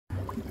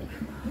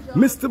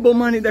Mr.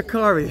 Bomani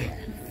Dakari.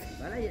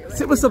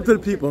 Say what's up to the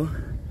people.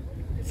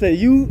 Say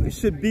you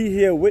should be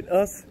here with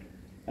us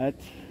at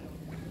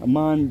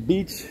Amaan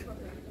Beach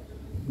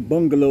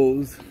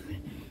Bungalows.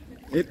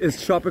 It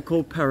is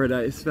tropical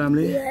paradise,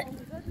 family.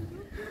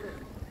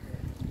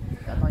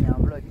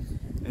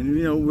 And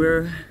you know,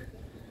 we're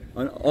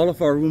on all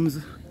of our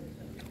rooms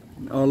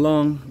are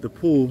along the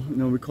pool. You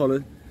know, we call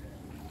it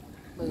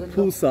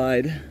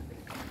poolside.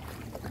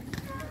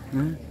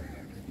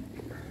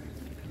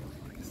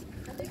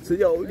 So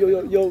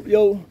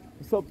yo,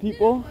 what's up,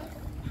 people?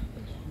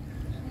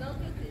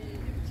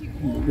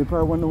 You're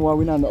probably wondering why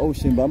we're not in the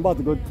ocean, but I'm about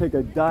to go take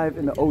a dive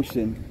in the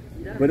ocean.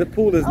 But the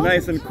pool is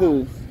nice and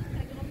cool.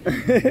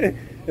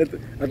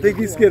 I think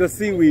he's scared of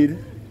seaweed.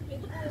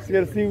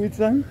 Scared of seaweed,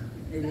 son?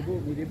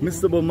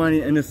 Mr.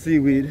 Bomani and the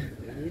seaweed.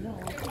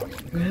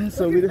 Yeah,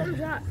 so we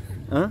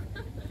huh?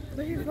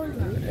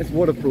 It's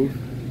waterproof.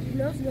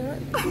 No, it's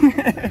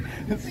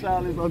not. This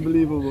child is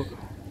unbelievable.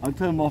 I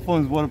tell him my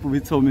phone's waterproof. He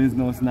told me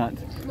no, it's not.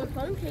 My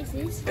phone case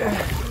is.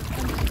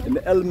 And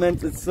the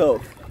element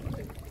itself.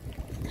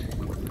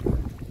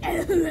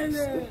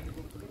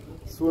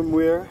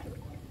 Swimwear.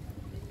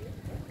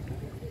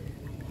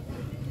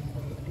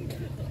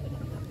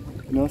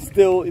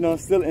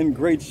 Still in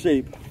great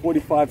shape.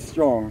 45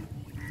 strong.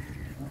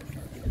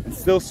 And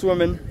still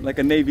swimming like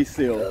a Navy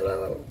SEAL.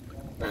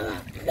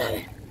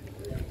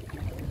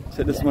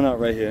 Check this one out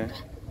right here.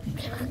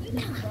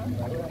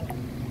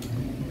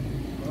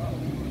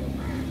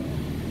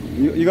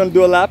 You gonna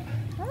do a lap?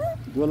 Huh?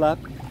 Do a lap?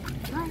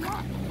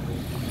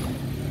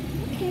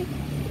 Okay.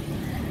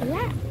 A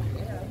lap.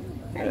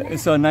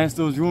 It's so nice,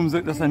 those rooms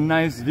look, that's a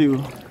nice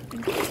view.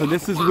 So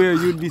this is where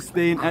you'd be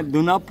staying at.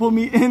 Do not pull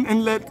me in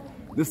and let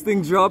this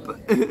thing drop.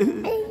 If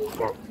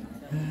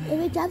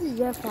it drops, it's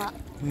your fault.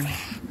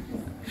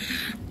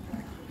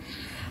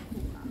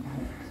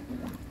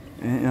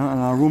 And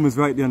our room is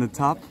right there on the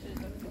top.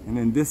 And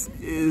then this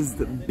is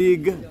the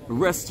big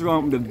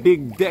restaurant, the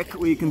big deck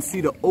where you can see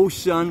the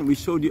ocean we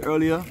showed you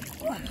earlier.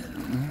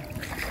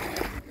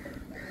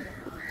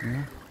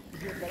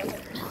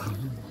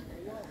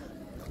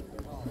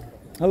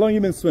 How long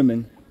you been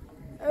swimming?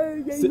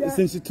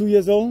 Since you're 2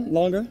 years old?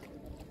 Longer?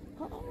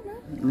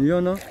 You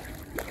don't know?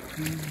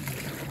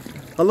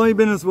 How long you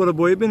been in this water,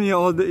 boy? You've been here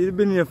all day. You've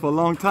been here for a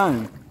long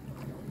time.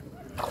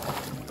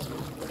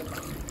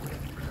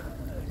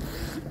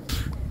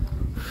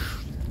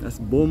 That's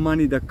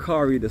Bomani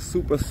Dakari, the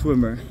super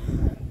swimmer.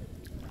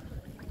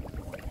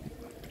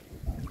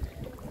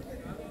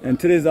 And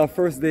today's our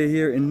first day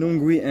here in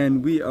Nungwi,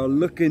 and we are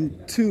looking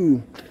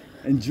to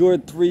enjoy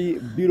 3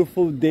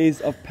 beautiful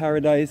days of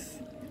paradise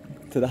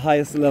to the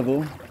highest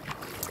level.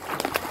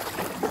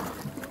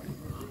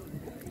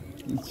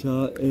 Which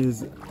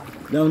is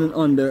down and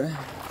under.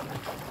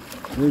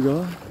 There you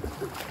go.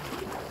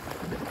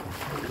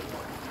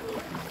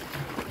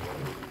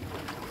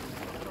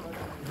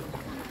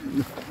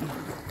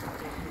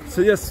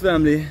 So yes,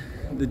 family,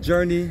 the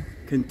journey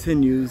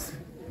continues,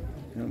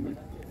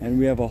 and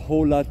we have a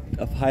whole lot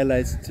of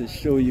highlights to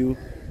show you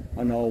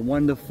on our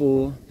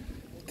wonderful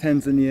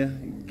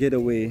Tanzania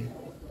getaway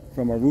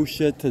from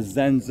Arusha to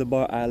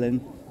Zanzibar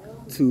Island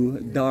to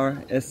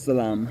Dar es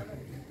Salaam.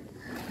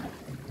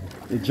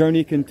 The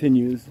journey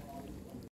continues.